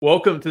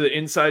Welcome to the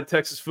Inside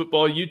Texas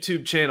Football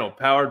YouTube channel,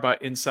 powered by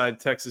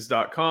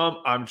InsideTexas.com.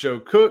 I'm Joe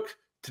Cook.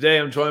 Today,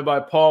 I'm joined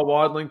by Paul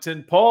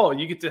Wadlington. Paul,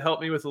 you get to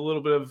help me with a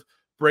little bit of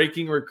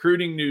breaking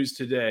recruiting news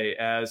today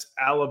as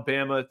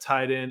Alabama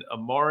tight end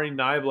Amari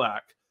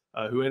Niblack,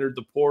 who entered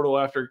the portal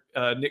after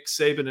Nick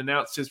Saban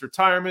announced his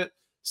retirement,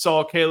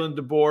 saw Kalen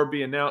DeBoer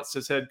be announced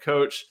as head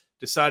coach,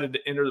 decided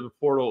to enter the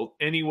portal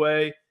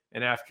anyway,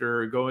 and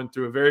after going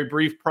through a very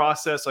brief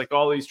process like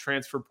all these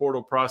transfer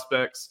portal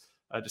prospects,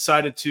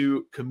 decided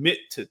to commit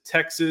to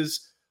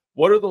Texas.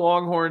 What are the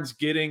Longhorns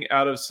getting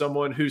out of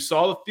someone who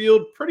saw the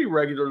field pretty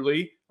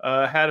regularly,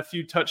 had a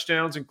few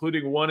touchdowns,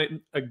 including one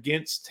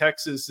against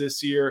Texas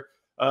this year,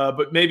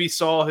 but maybe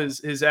saw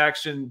his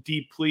action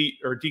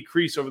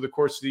decrease over the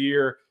course of the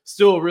year?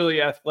 Still a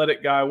really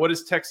athletic guy. What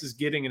is Texas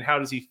getting, and how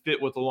does he fit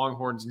what the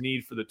Longhorns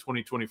need for the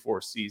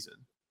 2024 season?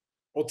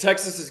 Well,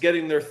 Texas is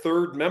getting their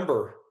third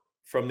member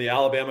from the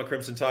Alabama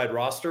Crimson Tide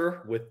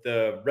roster with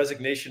the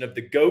resignation of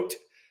the GOAT,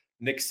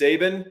 Nick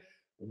Saban.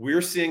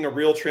 We're seeing a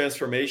real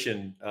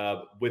transformation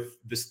with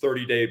this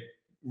 30-day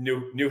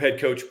new head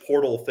coach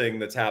portal thing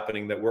that's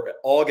happening that we're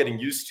all getting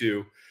used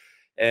to.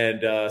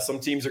 And some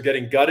teams are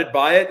getting gutted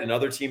by it and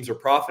other teams are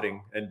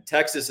profiting. And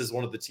Texas is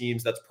one of the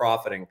teams that's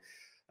profiting.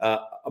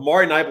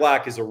 Amari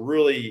Niblack is a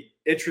really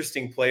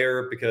interesting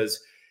player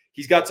because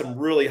he's got some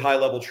really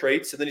high-level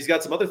traits, and then he's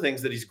got some other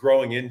things that he's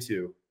growing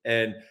into.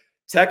 And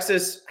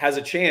Texas has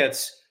a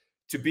chance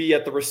to be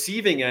at the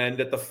receiving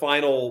end at the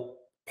final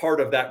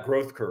part of that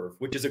growth curve,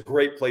 which is a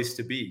great place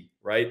to be,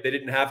 right? They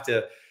didn't have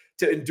to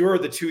endure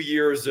the 2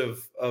 years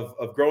of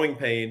growing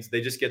pains.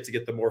 They just get to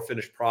get the more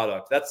finished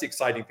product. That's the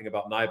exciting thing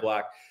about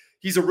Niblack.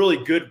 He's a really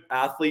good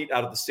athlete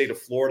out of the state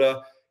of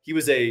Florida. He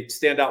was a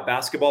standout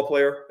basketball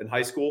player in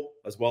high school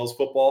as well as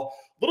football.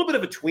 A little bit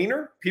of a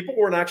tweener. People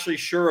weren't actually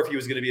sure if he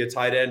was going to be a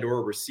tight end or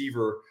a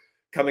receiver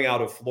coming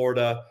out of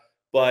Florida,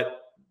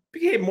 but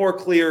became more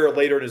clear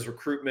later in his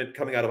recruitment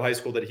coming out of high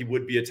school that he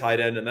would be a tight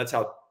end, and that's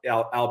how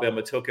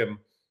Alabama took him.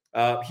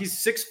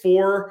 He's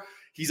 6'4".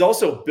 He's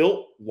also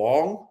built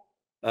long.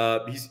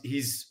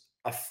 He's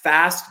a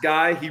fast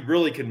guy. He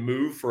really can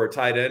move for a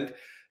tight end.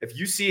 If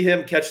you see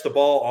him catch the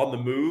ball on the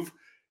move,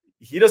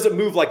 he doesn't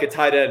move like a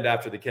tight end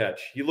after the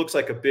catch. He looks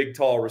like a big,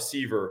 tall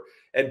receiver.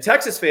 And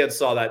Texas fans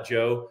saw that,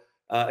 Joe.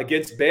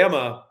 Against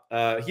Bama,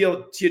 he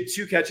had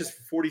 2 catches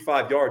for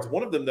 45 yards.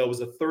 One of them, though,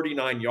 was a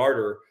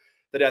 39-yarder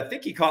that I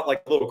think he caught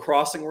like a little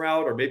crossing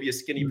route or maybe a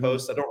skinny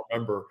post. I don't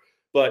remember.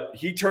 But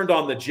he turned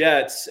on the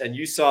jets, and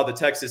you saw the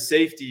Texas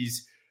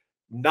safeties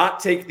not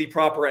take the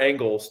proper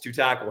angles to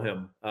tackle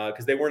him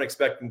because they weren't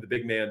expecting the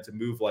big man to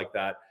move like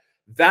that.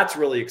 That's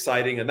really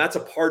exciting, and that's a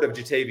part of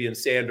Jatavian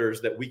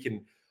Sanders that we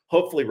can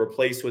hopefully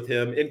replace with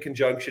him in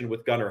conjunction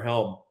with Gunnar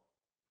Helm.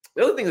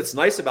 The other thing that's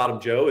nice about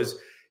him, Joe, is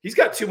he's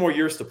got 2 more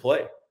years to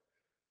play.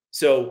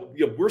 So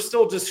we're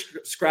still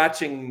just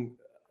scratching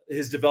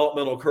his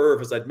developmental curve,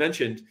 as I'd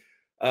mentioned.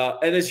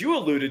 And as you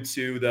alluded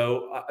to,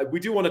 though,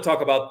 we do want to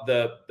talk about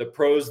the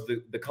pros,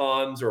 the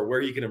cons, or where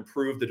he can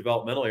improve the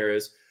developmental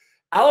areas.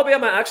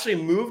 Alabama actually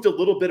moved a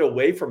little bit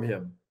away from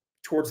him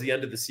towards the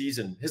end of the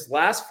season. His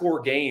last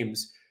 4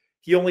 games,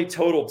 he only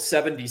totaled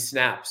 70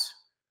 snaps.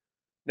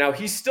 Now,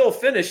 he still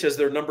finished as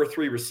their number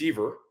 3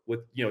 receiver with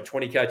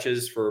 20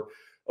 catches for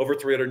over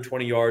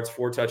 320 yards,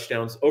 4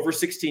 touchdowns, over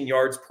 16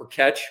 yards per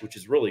catch, which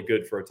is really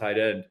good for a tight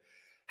end.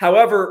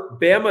 However,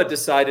 Bama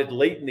decided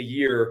late in the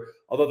year,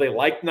 although they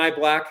liked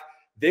Niblack,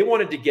 they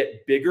wanted to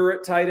get bigger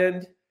at tight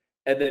end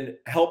and then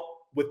help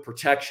with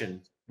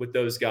protection with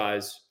those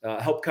guys,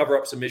 help cover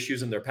up some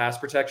issues in their pass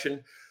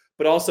protection,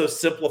 but also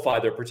simplify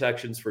their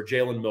protections for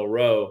Jalen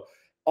Milroe,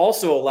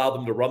 also allow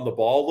them to run the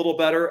ball a little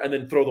better and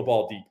then throw the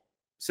ball deep.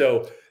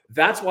 So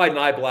that's why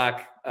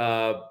Niblack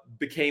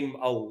became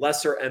a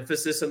lesser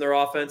emphasis in their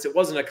offense. It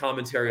wasn't a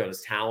commentary on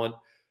his talent.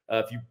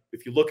 If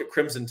you look at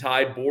Crimson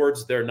Tide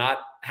boards, they're not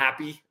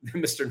happy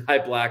Mr.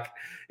 Niblack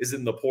is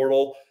in the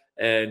portal,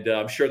 and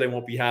I'm sure they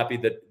won't be happy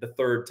that the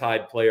third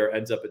Tide player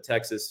ends up at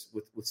Texas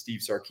with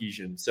Steve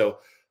Sarkisian. So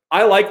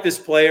I like this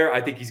player.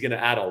 I think he's going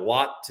to add a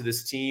lot to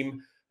this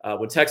team.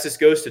 When Texas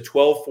goes to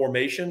 12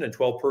 formation and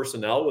 12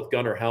 personnel with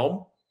Gunnar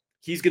Helm,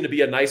 he's going to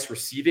be a nice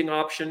receiving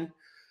option,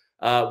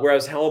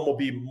 whereas Helm will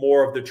be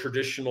more of the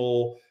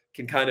traditional,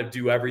 can kind of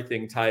do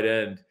everything tight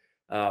end.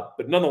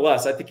 But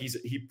nonetheless, I think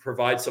he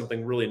provides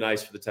something really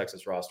nice for the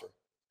Texas roster.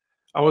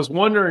 I was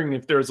wondering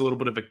if there's a little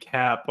bit of a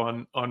cap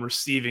on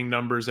receiving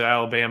numbers at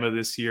Alabama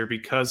this year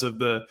because of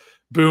the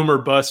boom or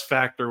bust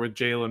factor with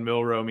Jalen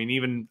Milroe. I mean,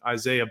 even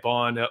Isaiah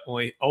Bond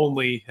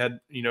only had,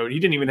 he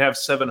didn't even have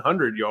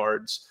 700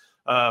 yards,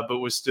 but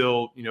was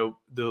still,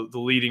 the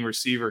leading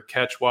receiver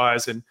catch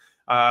wise. And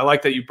I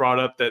like that you brought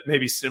up that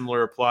maybe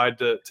similar applied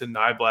to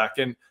Niblack.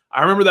 And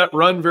I remember that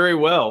run very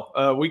well.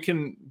 We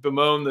can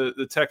bemoan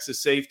the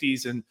Texas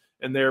safeties and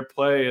their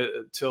play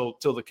till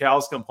the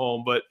cows come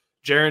home, but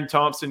Jaron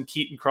Thompson,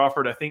 Keaton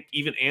Crawford, I think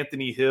even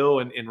Anthony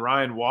Hill and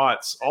Ryan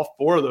Watts, all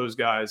 4 of those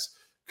guys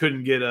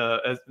couldn't get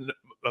a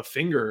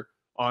finger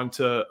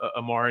onto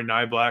Amari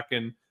Niblack.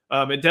 And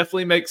It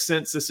definitely makes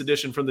sense, this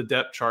addition from the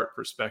depth chart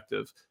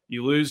perspective.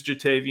 You lose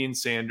Jatavian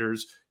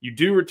Sanders. You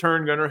do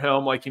return Gunnar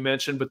Helm, like you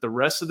mentioned, but the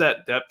rest of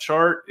that depth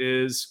chart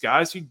is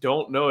guys you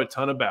don't know a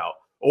ton about,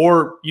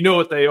 or you know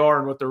what they are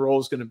and what their role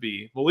is going to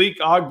be. Malik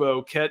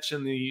Ogbo, catch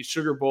in the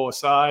Sugar Bowl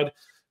aside,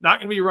 not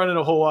going to be running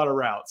a whole lot of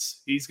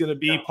routes. He's going to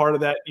be part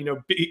of that,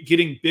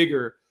 getting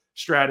bigger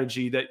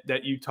strategy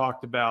that you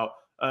talked about.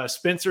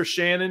 Spencer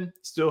Shannon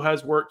still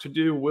has work to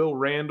do. Will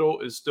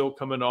Randall is still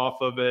coming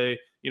off of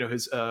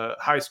his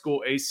high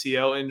school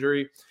ACL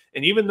injury.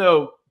 And even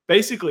though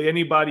basically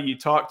anybody you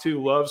talk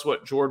to loves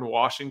what Jordan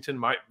Washington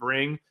might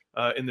bring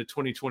in the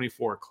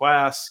 2024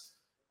 class,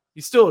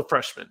 he's still a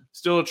freshman,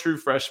 still a true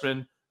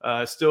freshman,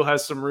 still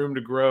has some room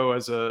to grow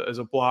as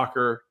a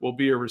blocker, will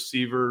be a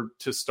receiver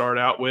to start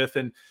out with.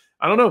 And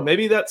I don't know,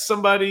 maybe that's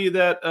somebody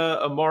that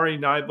Amari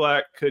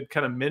Niblack could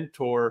kind of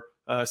mentor,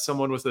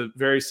 someone with a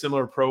very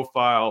similar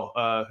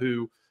profile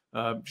who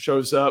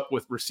shows up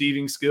with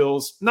receiving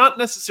skills, not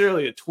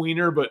necessarily a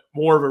tweener, but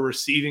more of a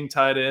receiving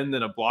tight end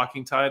than a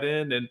blocking tight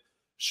end, and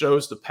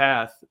shows the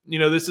path.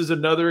 This is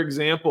another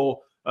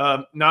example,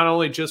 not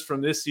only just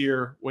from this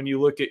year, when you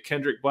look at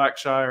Kendrick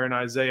Blackshire and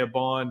Isaiah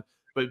Bond,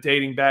 but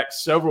dating back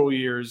several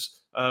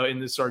years in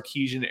the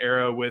Sarkisian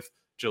era with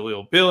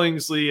Jaleel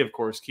Billingsley, of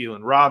course,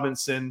 Keelan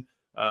Robinson.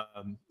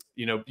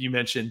 You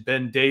mentioned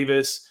Ben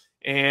Davis.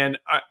 And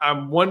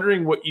I'm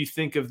wondering what you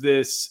think of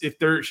this, if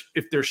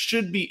there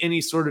should be any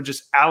sort of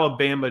just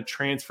Alabama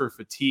transfer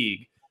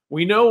fatigue.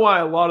 We know why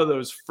a lot of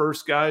those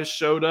first guys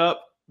showed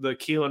up, the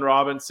Keelan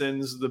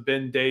Robinsons, the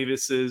Ben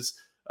Davises,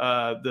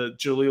 the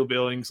Jaleel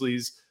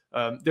Billingsleys.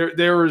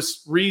 There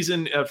was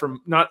reason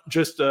from not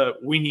just a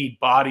we need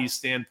bodies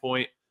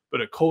standpoint, but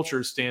a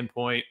culture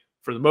standpoint,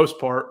 for the most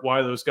part,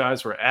 why those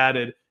guys were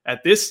added.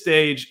 At this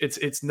stage,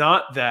 it's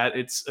not that,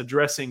 it's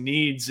addressing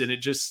needs, and it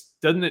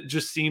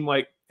just seem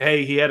like,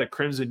 hey, he had a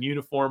crimson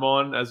uniform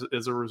on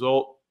as a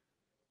result?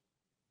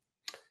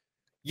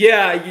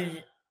 Yeah,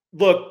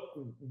 look,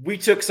 we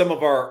took some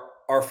of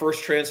our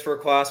first transfer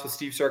class with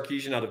Steve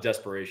Sarkisian out of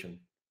desperation.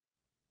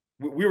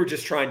 We were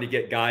just trying to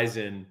get guys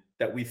in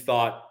that we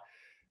thought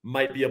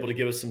might be able to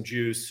give us some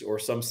juice or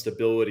some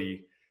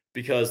stability,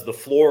 because the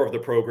floor of the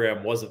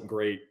program wasn't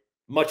great,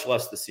 much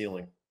less the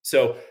ceiling.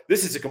 So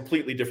this is a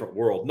completely different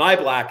world.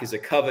 Niblack is a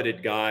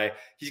coveted guy.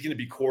 He's going to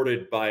be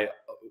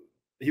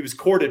he was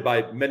courted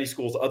by many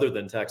schools other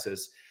than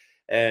Texas.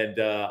 And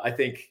I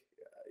think,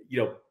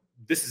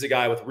 this is a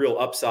guy with real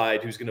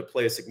upside who's going to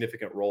play a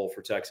significant role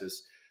for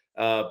Texas.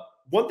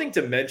 One thing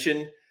to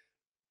mention,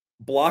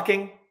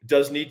 blocking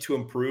does need to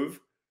improve.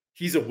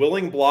 He's a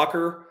willing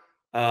blocker.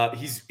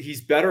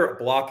 He's better at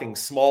blocking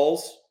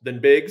smalls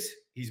than bigs.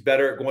 He's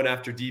better at going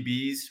after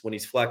DBs when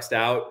he's flexed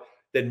out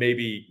than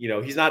maybe,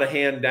 he's not a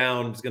hand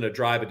down, he's going to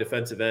drive a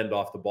defensive end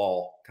off the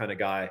ball kind of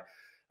guy.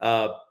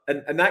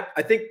 And that,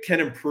 I think, can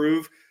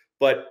improve.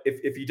 But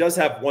if he does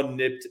have one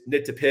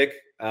nit to pick,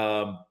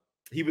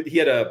 he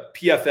had a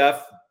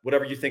PFF,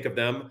 whatever you think of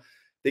them,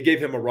 they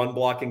gave him a run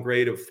blocking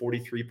grade of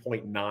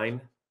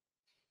 43.9,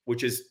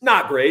 which is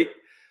not great.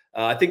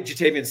 I think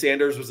Jatavian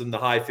Sanders was in the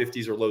high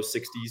 50s or low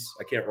 60s.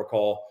 I can't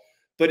recall.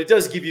 But it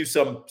does give you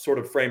some sort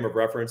of frame of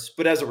reference.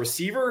 But as a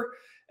receiver,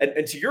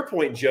 and to your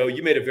point, Joe,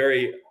 you made a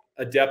very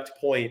adept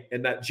point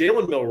in that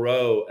Jalen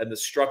Milroe and the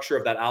structure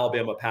of that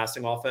Alabama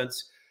passing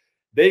offense,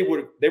 they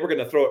were going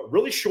to throw it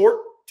really short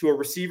to a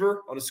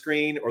receiver on a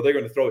screen, or they're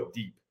going to throw it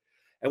deep.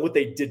 And what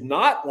they did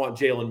not want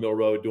Jalen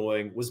Milroe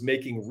doing was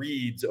making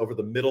reads over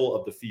the middle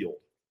of the field.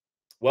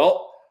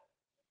 Well,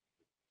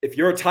 if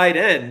you're a tight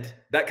end,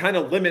 that kind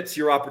of limits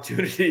your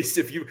opportunities.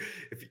 If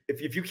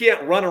you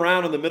can't run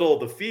around in the middle of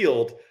the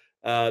field,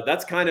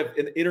 that's kind of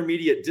in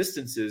intermediate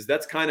distances.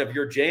 That's kind of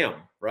your jam,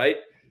 right?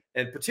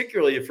 And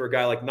particularly if you're a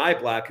guy like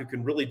Niblack, who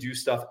can really do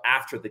stuff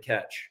after the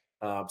catch.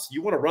 So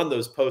you want to run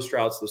those post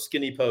routes, those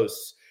skinny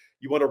posts.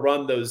 You want to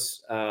run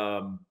those,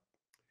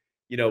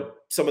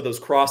 some of those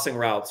crossing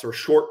routes or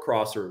short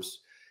crossers,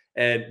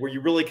 and where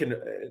you really can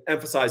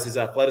emphasize his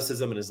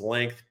athleticism and his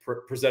length,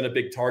 present a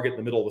big target in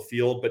the middle of the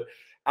field. But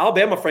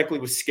Alabama, frankly,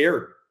 was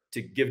scared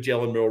to give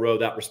Jalen Milroe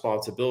that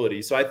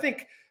responsibility. So I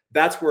think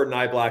that's where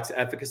Niblack's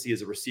efficacy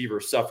as a receiver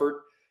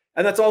suffered.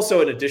 And that's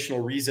also an additional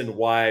reason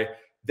why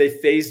they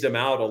phased him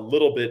out a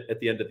little bit at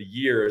the end of the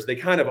year, is they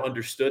kind of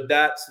understood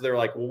that. So they're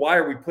like, well, why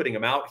are we putting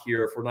him out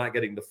here if we're not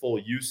getting the full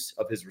use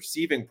of his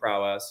receiving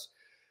prowess?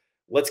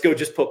 Let's go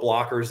just put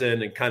blockers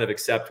in and kind of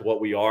accept what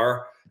we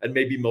are. And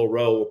maybe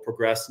Milroe will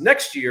progress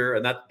next year,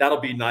 and that'll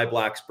be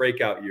Niblack's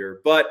breakout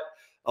year. But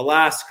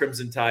alas,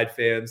 Crimson Tide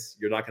fans,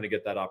 you're not going to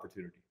get that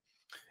opportunity.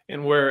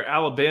 And where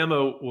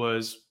Alabama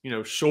was,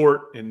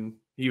 short, and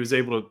he was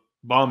able to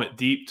bomb it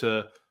deep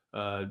to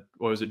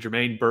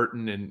Jermaine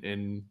Burton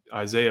and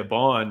Isaiah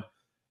Bond,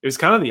 it was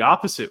kind of the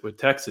opposite with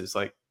Texas.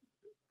 Like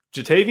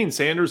Jatavian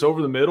Sanders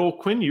over the middle,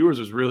 Quinn Ewers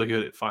was really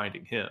good at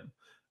finding him.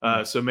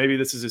 So maybe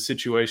this is a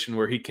situation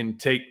where he can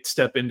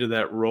step into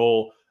that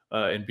role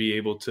and be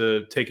able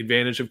to take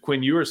advantage of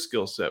Quinn Ewers'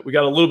 skill set. We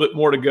got a little bit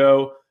more to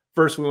go.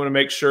 First, we want to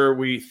make sure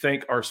we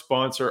thank our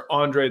sponsor,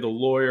 Andre the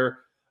Lawyer.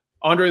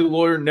 Andre the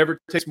lawyer never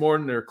takes more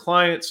than their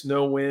clients.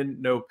 No win,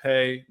 no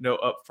pay, no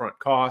upfront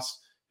costs.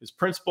 His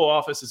principal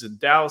office is in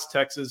Dallas,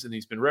 Texas, and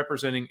he's been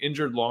representing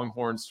injured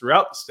Longhorns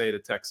throughout the state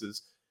of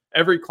Texas.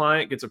 Every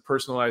client gets a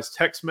personalized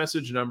text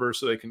message number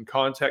so they can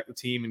contact the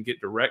team and get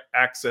direct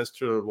access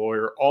to their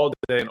lawyer all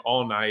day and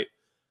all night.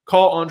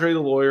 Call Andre the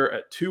lawyer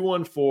at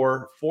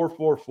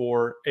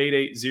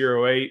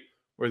 214-444-8808.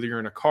 Whether you're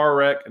in a car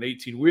wreck, an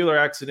 18-wheeler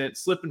accident,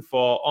 slip and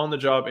fall,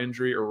 on-the-job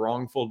injury, or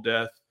wrongful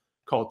death,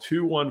 call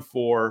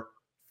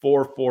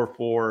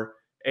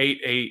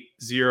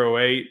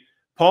 214-444-8808.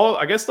 Paul,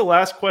 I guess the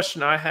last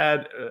question I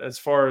had as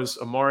far as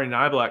Amari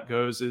Niblack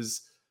goes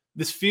is,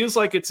 this feels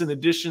like it's an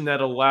addition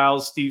that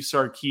allows Steve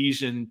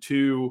Sarkisian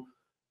to,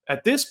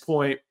 at this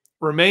point,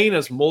 remain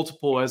as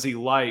multiple as he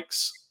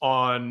likes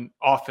on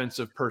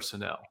offensive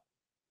personnel.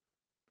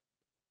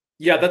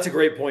 Yeah, that's a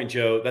great point,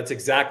 Joe. That's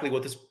exactly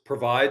what this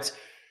provides.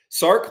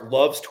 Sark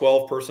loves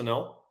 12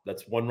 personnel.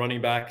 That's 1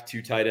 running back,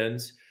 2 tight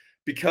ends,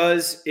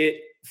 because it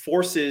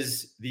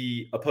forces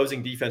the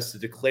opposing defense to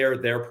declare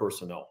their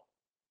personnel,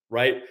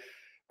 right?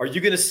 Are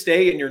you going to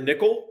stay in your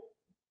nickel,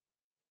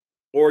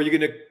 or are you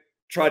going to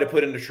try to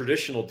put in a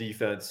traditional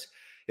defense?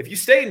 If you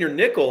stay in your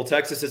nickel,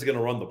 Texas is going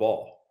to run the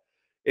ball.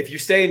 If you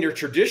stay in your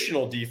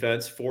traditional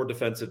defense, 4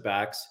 defensive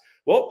backs,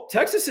 well,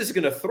 Texas is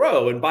going to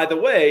throw. And by the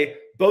way,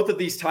 both of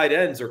these tight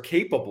ends are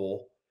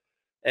capable.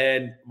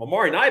 And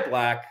Amari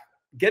Niblack,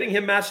 getting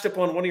him matched up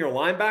on one of your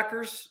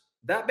linebackers,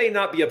 that may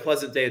not be a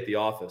pleasant day at the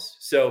office.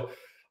 So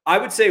I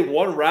would say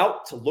one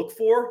route to look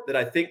for that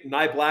I think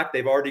Niblack,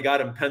 they've already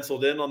got him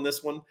penciled in on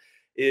this one,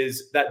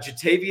 is that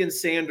Jatavian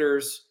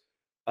Sanders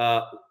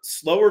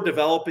slower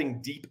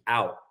developing deep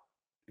out.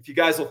 If you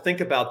guys will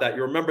think about that,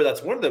 you remember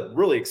that's one of the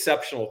really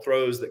exceptional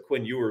throws that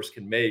Quinn Ewers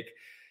can make.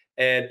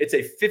 And it's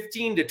a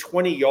 15 to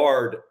 20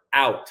 yard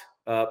out,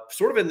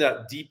 sort of in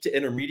that deep to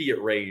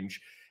intermediate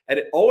range. And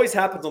it always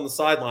happens on the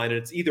sideline. And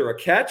it's either a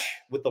catch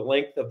with the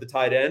length of the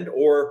tight end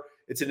or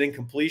it's an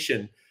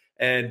incompletion.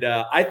 And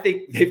I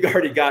think they've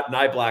already got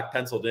Niblack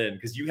penciled in,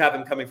 because you have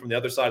him coming from the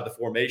other side of the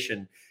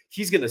formation.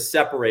 He's going to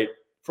separate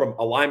from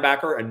a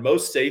linebacker and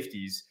most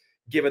safeties,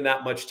 given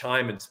that much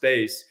time and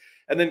space.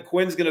 And then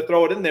Quinn's going to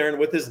throw it in there. And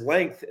with his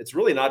length, it's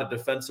really not a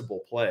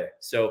defensible play.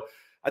 So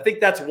I think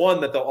that's one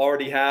that they'll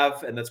already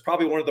have. And that's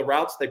probably one of the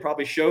routes they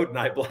probably showed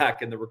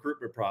Niblack in the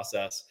recruitment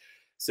process.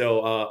 So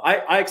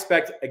I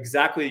expect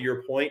exactly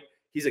your point.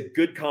 He's a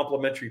good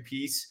complementary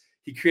piece.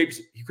 He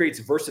creates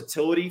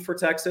versatility for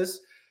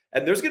Texas.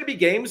 And there's going to be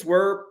games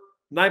where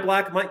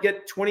Niblack might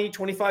get 20,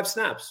 25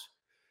 snaps.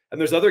 And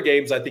there's other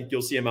games I think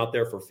you'll see him out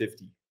there for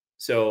 50.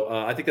 So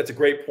I think that's a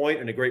great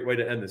point and a great way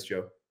to end this,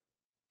 Joe.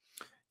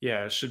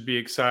 Yeah, it should be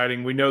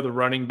exciting. We know the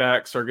running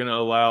backs are going to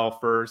allow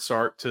for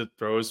Sark to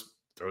throw as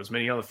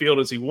many on the field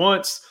as he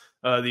wants.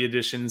 The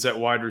additions at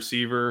wide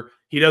receiver,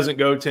 he doesn't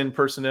go 10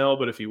 personnel,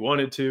 but if he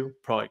wanted to,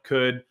 probably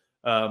could.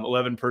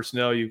 11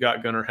 personnel, you've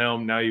got Gunnar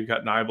Helm, now you've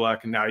got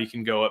Niblack, and now you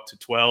can go up to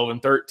 12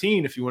 and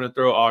 13 if you want to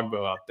throw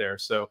Ogbo out there.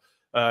 So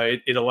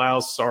it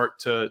allows Sark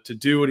to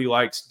do what he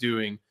likes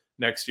doing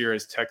next year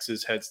as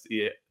Texas heads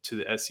to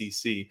the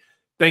SEC.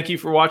 Thank you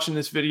for watching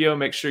this video.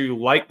 Make sure you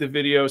like the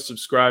video,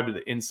 subscribe to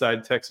the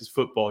Inside Texas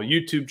Football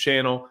YouTube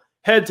channel.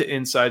 Head to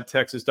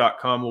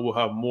InsideTexas.com where we'll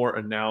have more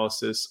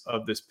analysis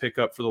of this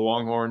pickup for the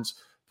Longhorns.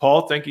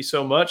 Paul, thank you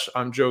so much.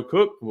 I'm Joe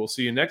Cook. We'll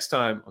see you next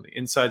time on the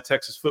Inside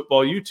Texas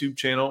Football YouTube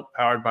channel,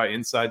 powered by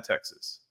Inside Texas.